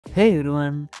Hey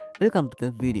everyone, welcome to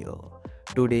the video.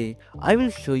 Today I will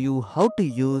show you how to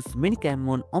use ManyCam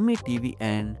on ometv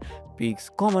and fix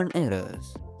common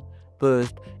errors.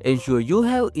 First, ensure you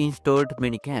have installed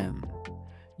ManyCam.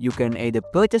 You can either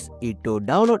purchase it or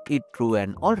download it through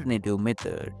an alternative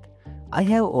method. I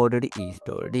have already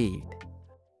installed it.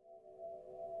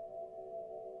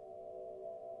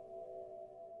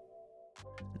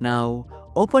 Now,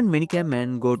 open ManyCam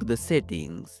and go to the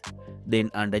settings. Then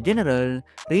under General,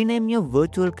 rename your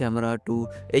virtual camera to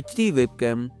HD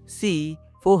Webcam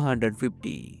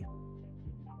C450.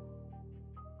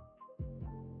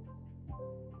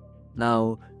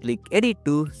 Now, click Edit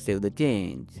to save the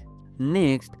change.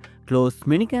 Next, close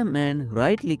ManyCam and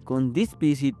right-click on this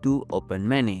PC to open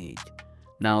Manage.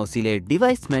 Now select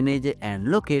Device Manager and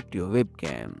locate your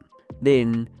webcam.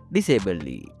 Then disable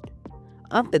it.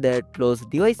 After that, close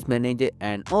Device Manager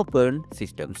and open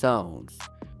System Sounds.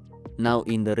 Now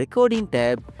in the Recording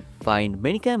tab, find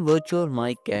ManyCam Virtual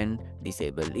Mic and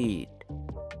disable it.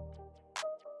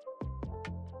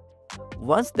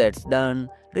 Once that's done,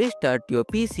 restart your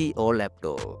PC or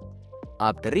laptop.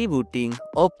 After rebooting,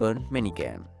 open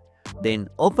ManyCam. Then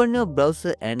open your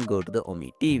browser and go to the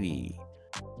ometv.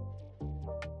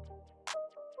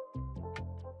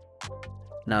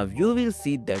 Now you will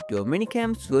see that your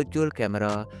ManyCam's virtual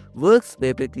camera works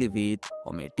perfectly with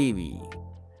ometv.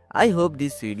 I hope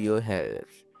this video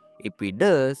helps. If it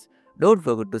does, don't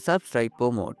forget to subscribe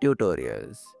for more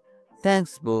tutorials.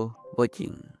 Thanks for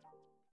watching.